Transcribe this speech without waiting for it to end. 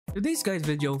Today's guide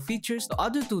video features the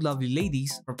other two lovely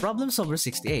ladies from Problem Solver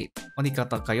 68,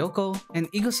 Onikata Kayoko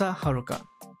and Igusa Haruka.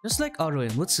 Just like Aru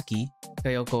and Mutsuki,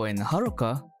 Kayoko and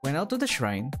Haruka went out to the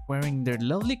shrine wearing their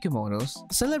lovely kimonos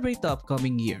to celebrate the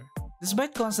upcoming year.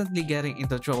 Despite constantly getting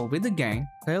into trouble with the gang,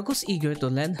 Kayoko's eager to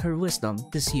lend her wisdom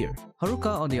this year.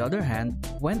 Haruka, on the other hand,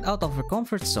 went out of her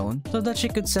comfort zone so that she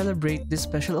could celebrate this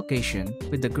special occasion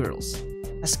with the girls.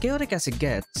 As chaotic as it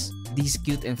gets, these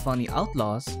cute and funny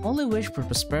outlaws only wish for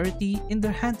prosperity in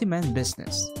their handyman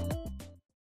business.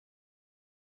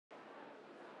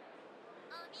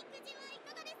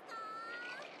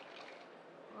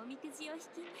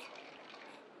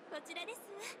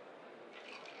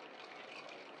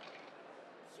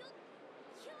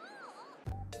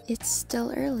 It's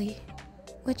still early.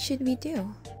 What should we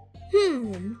do?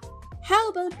 How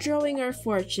about drawing our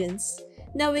fortunes?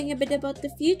 Knowing a bit about the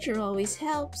future always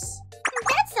helps.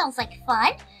 That sounds like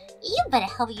fun. You better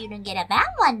hope you don't get a bad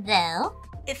one, though.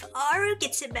 If Aru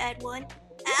gets a bad one,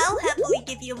 I'll happily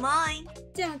give you mine.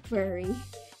 Don't worry.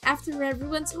 After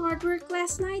everyone's hard work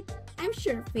last night, I'm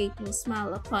sure fate will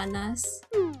smile upon us.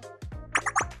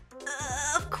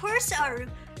 Of course, Aru.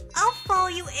 I'll follow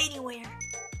you anywhere.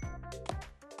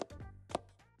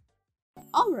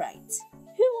 Alright,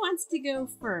 who wants to go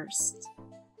first?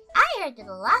 I heard that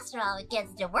the last round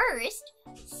gets the worst,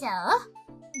 so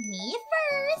me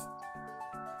first.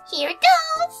 Here it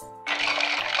goes.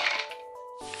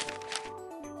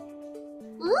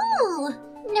 Ooh,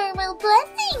 normal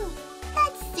blessing.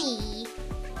 Let's see.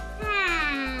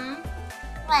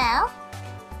 Well,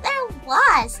 there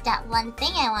was that one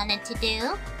thing I wanted to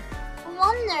do.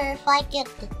 Wonder if I get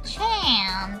the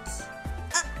chance.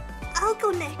 I'll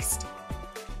go next.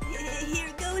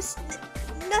 Here goes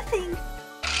nothing.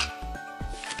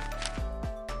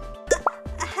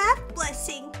 A half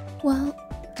blessing. Well,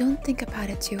 don't think about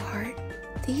it too hard.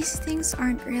 These things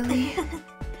aren't really...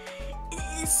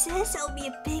 It says I'll be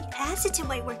a big asset to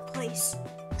my workplace.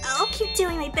 I'll keep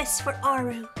doing my best for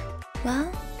Aru. Well,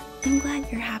 I'm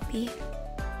glad you're happy.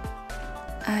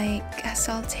 I guess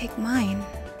I'll take mine.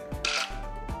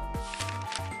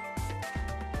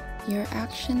 Your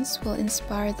actions will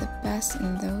inspire the best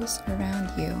in those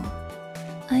around you.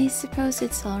 I suppose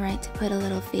it's alright to put a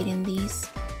little faith in these.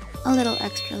 A little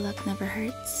extra luck never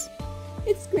hurts.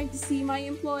 It's great to see my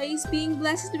employees being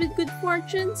blessed with good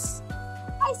fortunes.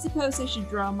 I suppose I should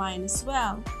draw mine as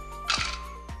well.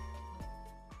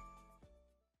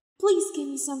 Please give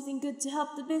me something good to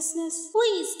help the business.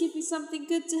 Please give me something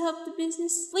good to help the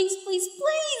business. Please, please,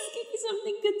 please give me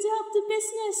something good to help the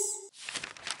business.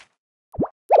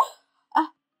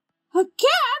 A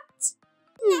cat?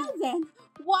 Now then,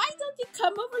 why don't you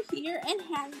come over here and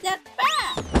hand that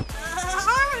back?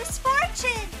 Aru's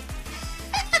fortune!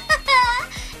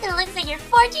 It looks like your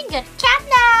fortune got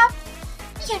catnapped.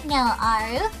 You know,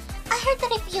 Aru, I heard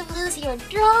that if you lose your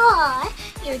draw,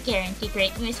 you're guaranteed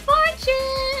great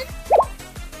misfortune.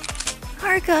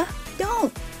 Haruka,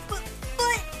 don't! But...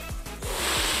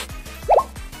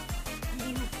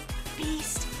 You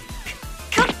beast.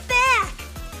 Come back!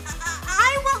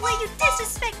 I won't let you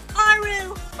disrespect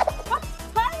Aru!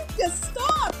 Haruka,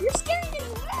 stop! You're scaring me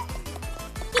away!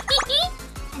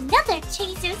 Another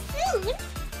chaser soon!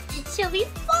 It shall be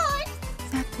fun!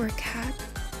 That poor cat.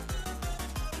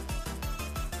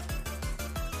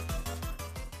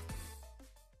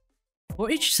 For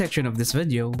each section of this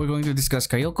video, we're going to discuss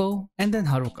Kayoko and then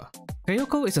Haruka.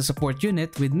 Kayoko is a support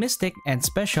unit with Mystic and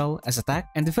Special as attack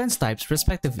and defense types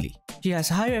respectively. She has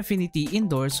higher affinity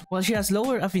indoors while she has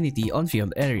lower affinity on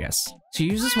field areas. She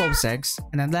uses Wobsegs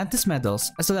and Atlantis medals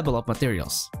as a level up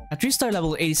materials. At 3-star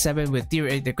level 87 with tier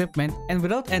 8 equipment and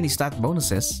without any stat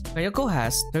bonuses, Kayoko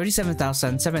has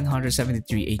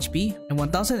 37,773 HP and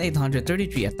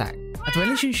 1,833 attack. At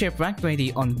relationship rank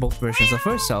 20 on both versions of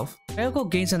herself, Kayoko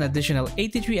gains an additional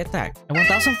 83 attack and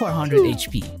 1,400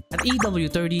 HP. At EW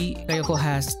 30, Kayoko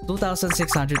has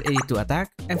 2,682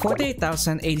 attack and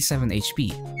 48,087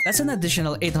 HP. That's an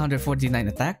additional 849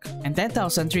 attack and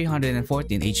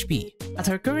 10,314 HP. At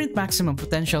her current maximum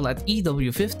potential at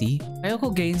EW 50,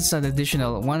 Kayoko gains an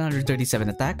additional 137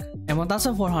 attack and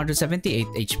 1,478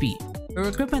 HP. Her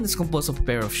equipment is composed of a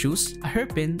pair of shoes, a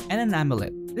hairpin, and an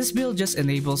amulet. This build just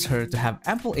enables her to have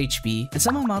ample HP and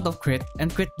some amount of crit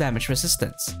and crit damage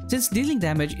resistance, since dealing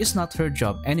damage is not her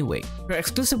job anyway. Her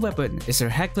exclusive weapon is her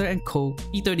Heckler & Co.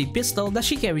 P30 pistol that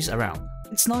she carries around.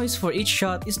 Its noise for each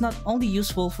shot is not only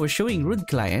useful for showing rude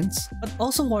clients, but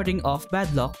also warding off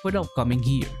bad luck for the upcoming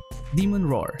year. Demon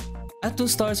Roar. At 2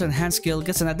 stars, her enhanced skill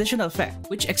gets an additional effect,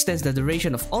 which extends the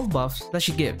duration of all buffs that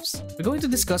she gives. We're going to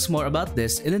discuss more about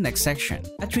this in the next section.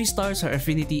 At 3 stars, her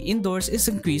affinity indoors is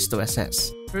increased to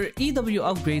SS. Her EW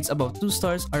upgrades above 2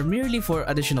 stars are merely for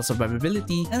additional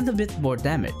survivability and a bit more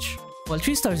damage. While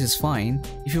 3 stars is fine,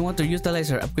 if you want to utilize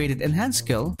her upgraded enhanced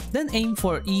skill, then aim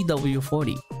for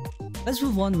EW40. Let's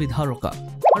move on with Haruka.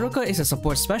 Haruka is a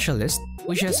support specialist,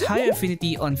 which has higher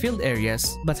affinity on field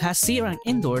areas but has C rank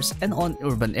indoors and on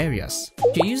urban areas.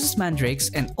 She uses mandrakes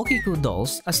and Okiku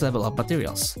dolls as level up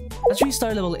materials. At 3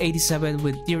 star level 87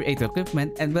 with tier 8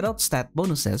 equipment and without stat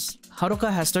bonuses,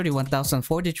 Haruka has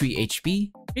 31,043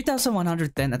 HP,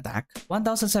 3,110 attack,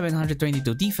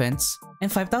 1,722 defense,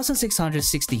 and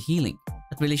 5,660 healing.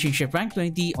 At relationship rank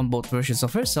 20 on both versions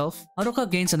of herself, Haruka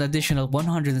gains an additional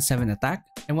 107 attack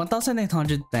and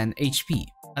 1,810 HP.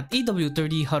 At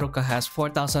EW30, Haruka has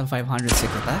 4,506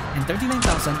 attack and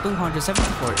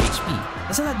 39,274 HP.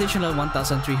 That's an additional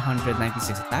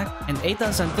 1,396 attack and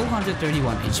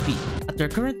 8,231 HP. At her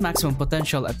current maximum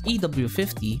potential at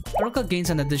EW50, Haruka gains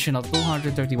an additional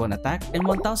 231 attack and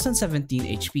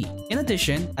 1,017 HP. In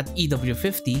addition, at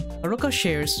EW50, Haruka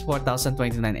shares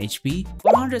 4,029 HP,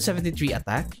 173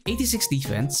 attack, 86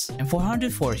 defense, and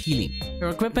 404 healing. Her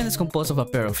equipment is composed of a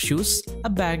pair of shoes, a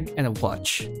bag, and a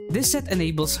watch. This set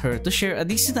enables her to share a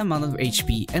decent amount of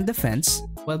HP and defense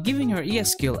while giving her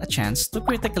EX skill a chance to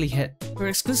critically hit. Her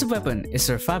exclusive weapon is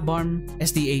her Fab Arm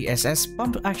SDASS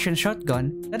pump action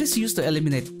shotgun that is used to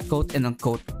eliminate quote and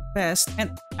unquote pest and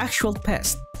actual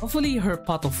pest. Hopefully her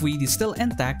pot of weed is still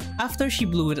intact after she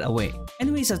blew it away.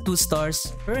 Anyways, at 2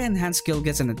 stars, her enhanced skill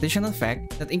gets an additional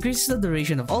effect that increases the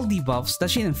duration of all debuffs that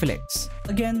she inflicts.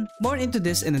 Again, more into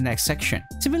this in the next section.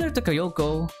 Similar to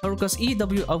Kayoko, Haruka's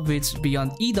EW upgrades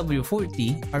beyond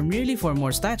EW40 are merely for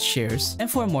more stat shares and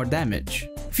for more damage.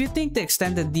 If you think the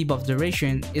extended debuff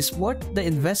duration is worth the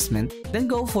investment, then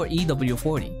go for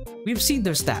EW40. We've seen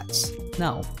their stats.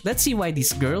 Now, let's see why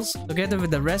these girls, together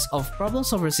with the rest of Problem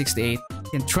Solver 68,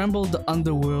 can tremble the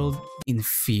underworld in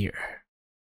fear.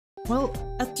 Well,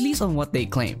 at least on what they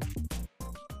claim.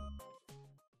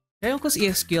 Kayoko's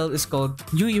EX skill is called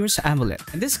New Year's Amulet,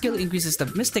 and this skill increases the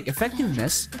mystic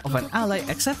effectiveness of an ally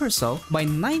except herself by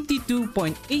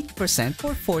 92.8%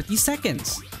 for 40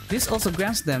 seconds. This also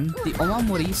grants them the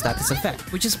Omamori status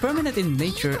effect, which is permanent in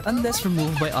nature unless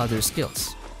removed by other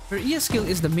skills. Her ES skill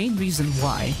is the main reason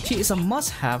why she is a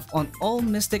must-have on all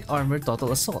Mystic Armor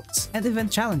total assaults and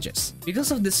event challenges. Because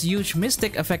of this huge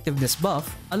Mystic effectiveness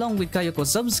buff, along with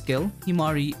Kayoko's sub-skill,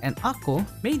 Himari, and Akko,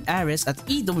 made Ares at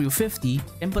EW50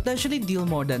 can potentially deal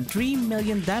more than 3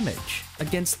 million damage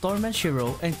against Torment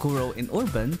Shiro and Kuro in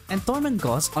Urban and Torment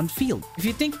Gauss on field. If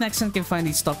you think Nexon can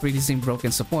finally stop releasing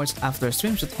broken supports after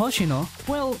swims with Hoshino,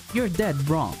 well, you're dead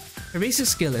wrong. Her basic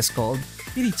skill is called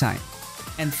Pity Time,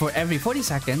 and for every 40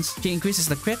 seconds, she increases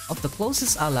the crit of the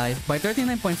closest ally by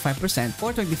 39.5%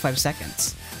 for 25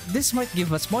 seconds. This might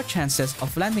give us more chances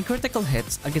of landing critical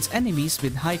hits against enemies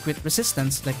with high crit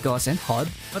resistance like Gauss and Hod,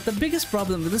 but the biggest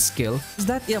problem with this skill is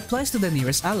that it applies to the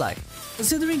nearest ally.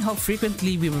 Considering how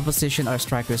frequently we reposition our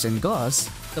strikers in Gauss,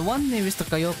 the one nearest to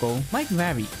Kayoko might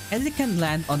vary, and it can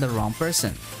land on the wrong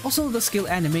person. Also, the skill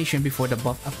animation before the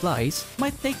buff applies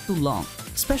might take too long,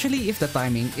 especially if the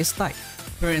timing is tight.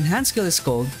 Her enhanced skill is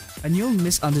called a new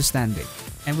Misunderstanding,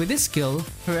 and with this skill,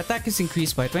 her attack is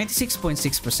increased by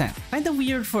 26.6%. Kinda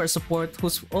weird for a support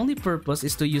whose only purpose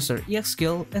is to use her EX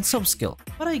skill and sub skill,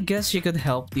 but I guess she could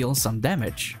help deal some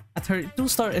damage. At her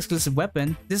 2-star exclusive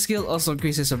weapon, this skill also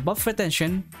increases her buff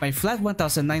retention by flat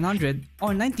 1900 or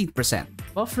 19%.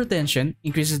 Buff retention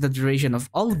increases the duration of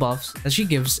all buffs that she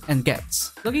gives and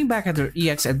gets. Looking back at her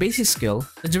EX and basic skill,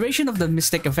 the duration of the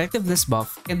Mystic Effectiveness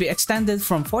buff can be extended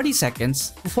from 40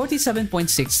 seconds to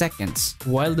 47.6 seconds,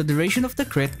 while the duration of the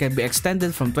crit can be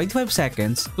extended from 25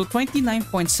 seconds to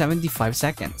 29.75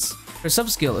 seconds. Her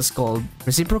sub-skill is called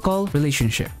Reciprocal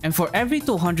Relationship, and for every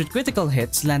 200 critical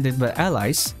hits landed by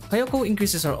allies, Kayoko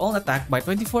increases her own attack by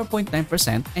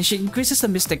 24.9% and she increases the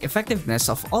Mystic Effectiveness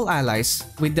of all allies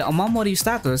with the Omamori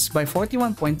status by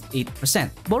 41.8%.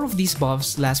 Both of these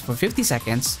buffs last for 50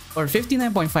 seconds or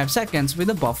 59.5 seconds with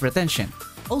the buff retention.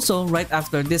 Also, right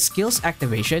after this skill's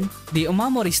activation, the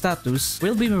Omamori status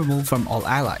will be removed from all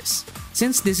allies.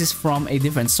 Since this is from a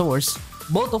different source,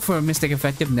 both of her Mystic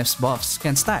Effectiveness buffs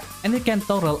can stack, and it can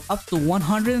total up to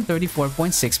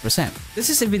 134.6%. This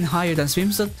is even higher than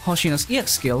Swimsuit Hoshino's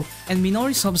EX skill and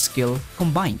Minori's sub-skill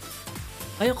combined.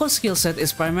 Kayoko's skill set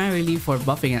is primarily for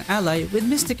buffing an ally with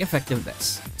Mystic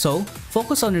Effectiveness, so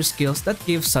focus on her skills that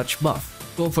give such buff.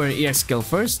 Go for her EX skill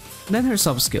first, then her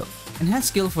sub-skill, enhanced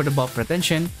skill for the buff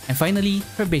retention, and finally,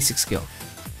 her basic skill.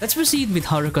 Let's proceed with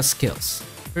Haruka's skills.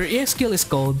 Her EX skill is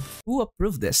called Who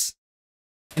Approved This?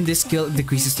 And this skill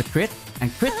decreases the crit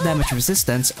and crit damage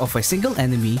resistance of a single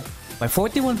enemy by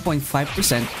 41.5%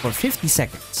 for 50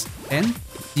 seconds, and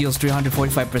deals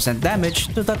 345% damage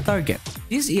to that target.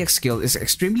 This EX skill is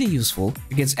extremely useful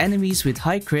against enemies with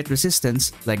high crit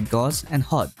resistance like Gauze and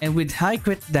Hod, and with high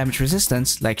crit damage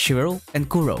resistance like Shiro and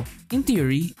Kuro. In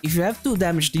theory, if you have 2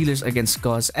 damage dealers against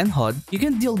Gauze and Hod, you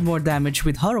can deal more damage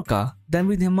with Haruka than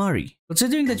with Himari,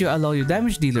 considering that you allow your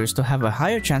damage dealers to have a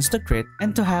higher chance to crit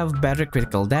and to have better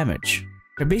critical damage.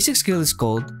 Her basic skill is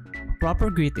called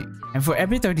Proper Greeting, and for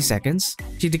every 30 seconds,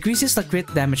 she decreases the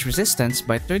crit damage resistance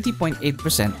by 30.8%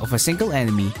 of a single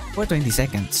enemy for 20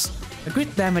 seconds. The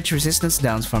crit damage resistance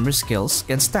downs from her skills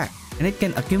can stack, and it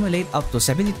can accumulate up to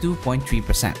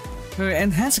 72.3%. Her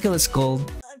enhanced skill is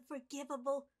called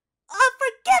Unforgivable.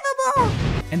 Unforgivable!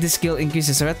 And this skill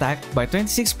increases her attack by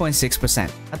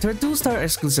 26.6%. At her 2-star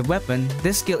exclusive weapon,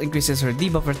 this skill increases her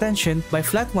debuff retention by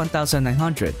flat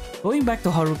 1900. Going back to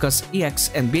Haruka's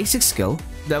EX and basic skill,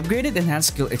 the upgraded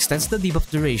enhanced skill extends the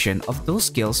debuff duration of those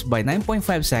skills by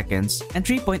 9.5 seconds and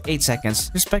 3.8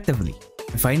 seconds respectively.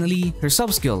 And finally, her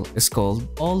sub-skill is called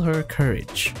All Her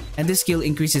Courage, and this skill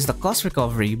increases the cost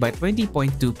recovery by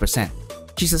 20.2%.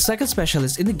 She's the second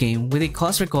specialist in the game with a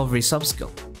cost recovery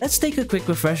sub-skill. Let's take a quick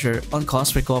refresher on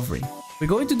cost recovery. We're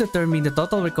going to determine the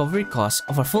total recovery cost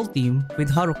of our full team with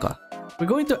Haruka. We're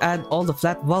going to add all the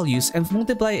flat values and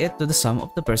multiply it to the sum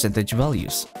of the percentage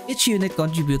values. Each unit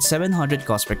contributes 700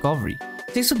 cost recovery.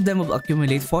 6 of them will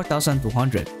accumulate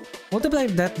 4,200. Multiply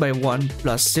that by 1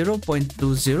 plus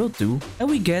 0.202 and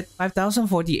we get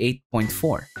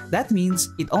 5,048.4. That means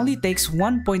it only takes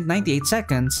 1.98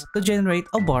 seconds to generate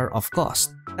a bar of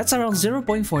cost. That's around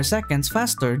 0.4 seconds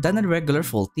faster than a regular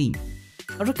full team.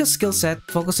 Haruka's skill set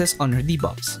focuses on her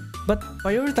debuffs, but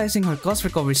prioritizing her cost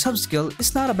recovery sub-skill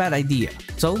is not a bad idea.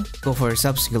 So, go for her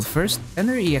sub-skill first, then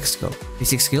her EX skill,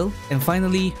 basic skill, and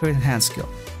finally her enhanced skill.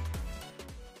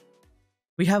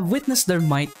 We have witnessed their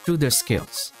might through their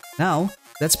skills. Now,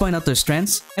 let's point out their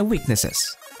strengths and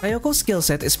weaknesses. Kayoko's skill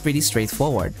set is pretty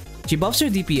straightforward. She buffs your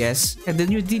DPS, and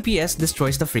then your DPS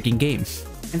destroys the freaking game.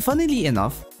 And funnily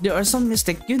enough, there are some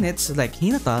mystic units like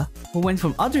Hinata who went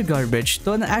from utter garbage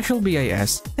to an actual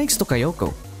BIS thanks to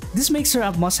Kayoko. This makes her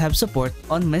a must-have support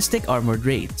on mystic armored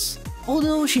raids,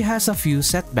 although she has a few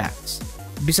setbacks.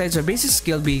 Besides her basic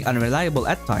skill being unreliable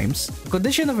at times, the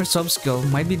condition of her sub-skill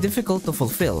might be difficult to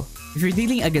fulfill if you're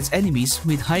dealing against enemies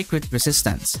with high crit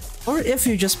resistance, or if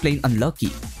you're just plain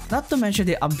unlucky. Not to mention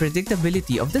the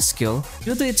unpredictability of this skill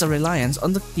due to its reliance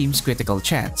on the team's critical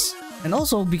chance. And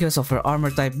also because of her armor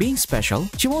type being special,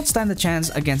 she won't stand a chance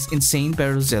against insane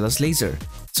Peruzella's laser.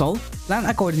 So, plan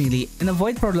accordingly and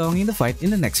avoid prolonging the fight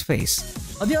in the next phase.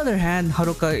 On the other hand,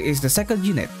 Haruka is the second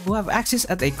unit who have access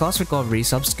at a cost recovery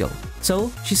sub-skill.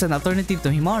 So, she's an alternative to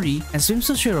Himari and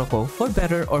Swimsuit Shiroko for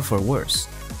better or for worse.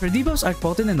 Her debuffs are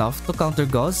potent enough to counter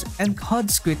Gauze and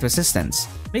Hod's crit resistance,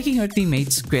 making her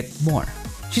teammates crit more.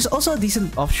 She's also a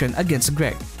decent option against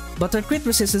Greg, but her crit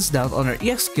resistance down on her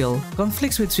EX skill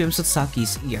conflicts with Swimsuit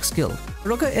Saki's EX skill.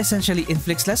 Haruka essentially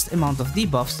inflicts less amount of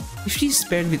debuffs if she's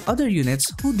paired with other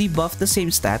units who debuff the same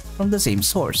stat from the same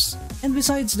source. And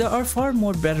besides, there are far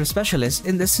more better specialists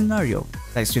in this scenario,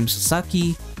 like Swimsuit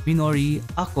Saki, Minori,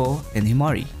 Ako, and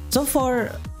Himari. So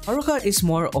far, Haruka is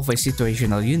more of a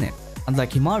situational unit,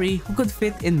 unlike Himari who could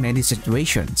fit in many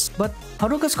situations. But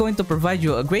Haruka's going to provide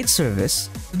you a great service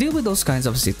to deal with those kinds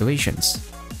of situations.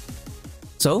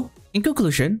 So, in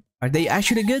conclusion, are they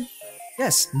actually good?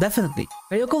 Yes, definitely.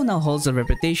 Kayoko now holds the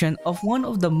reputation of one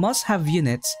of the must-have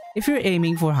units if you're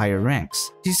aiming for higher ranks.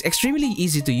 She's extremely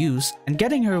easy to use, and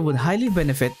getting her would highly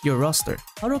benefit your roster.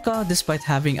 Haruka, despite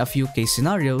having a few case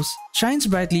scenarios, shines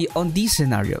brightly on these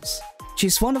scenarios.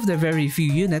 She's one of the very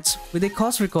few units with a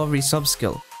cost recovery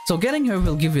sub-skill, so getting her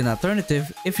will give you an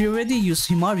alternative if you already use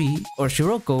Himari or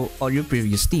Shiroko on your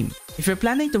previous team. If you're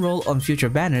planning to roll on future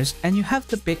banners and you have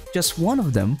to pick just one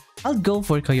of them, I'll go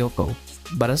for Kayoko.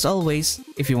 But as always,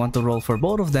 if you want to roll for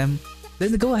both of them,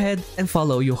 then go ahead and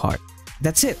follow your heart.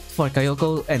 That's it for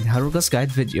Kayoko and Haruka's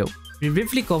guide video. We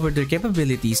briefly covered their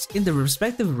capabilities in their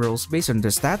respective roles based on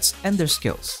their stats and their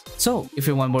skills. So, if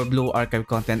you want more Blue Archive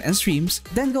content and streams,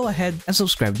 then go ahead and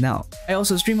subscribe now. I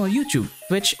also stream on YouTube,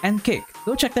 Twitch, and Kick.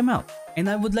 Go check them out. And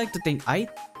I would like to thank Ait,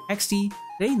 XT,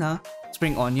 Reina,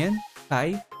 Spring Onion,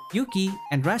 Kai, Yuki,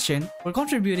 and Rashin for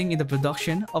contributing in the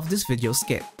production of this video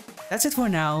skit. That's it for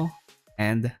now,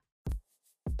 and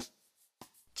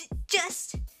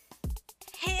Just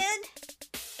hand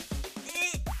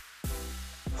it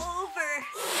over.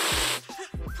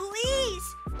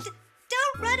 Please,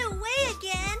 don't run away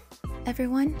again.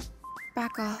 Everyone,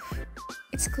 back off.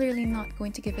 It's It's clearly not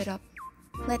going to give it up.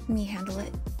 Let me handle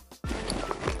it.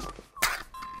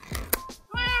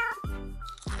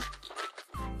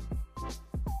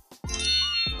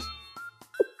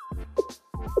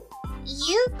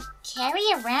 You carry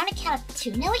around a can of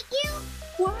tuna with you?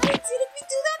 Why didn't we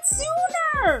do that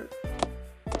sooner?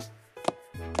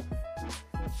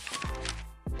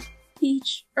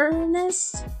 Each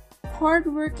earnest,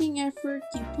 hard-working effort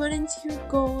you put into your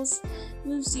goals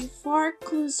moves you far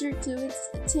closer to its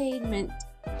attainment.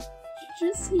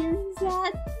 Just hearing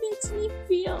that makes me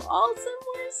feel all the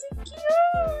more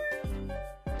secure.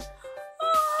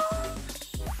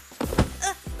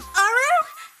 Aru?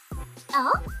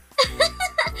 Oh?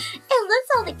 It looks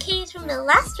all the cage from the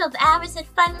last 12 hours had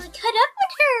finally caught up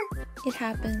with her. It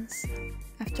happens.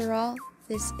 After all,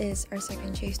 this is our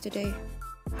second chase today.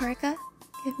 Haruka,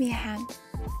 give me a hand.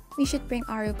 We should bring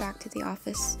Aru back to the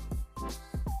office.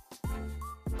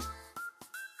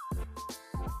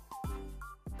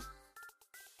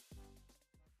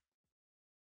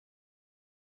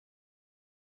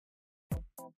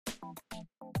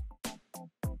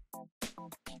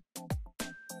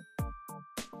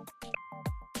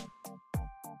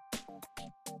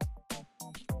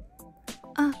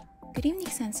 Good evening,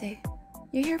 Sensei.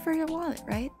 You're here for your wallet,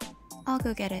 right? I'll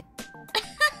go get it.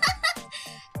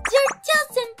 You're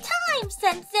just in time,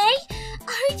 Sensei!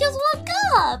 I just woke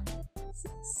up!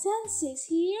 Sensei's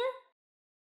here?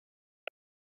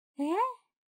 Eh?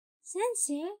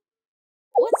 Sensei?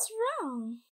 What's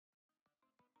wrong?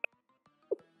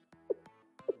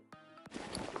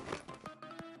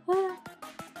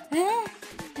 Eh?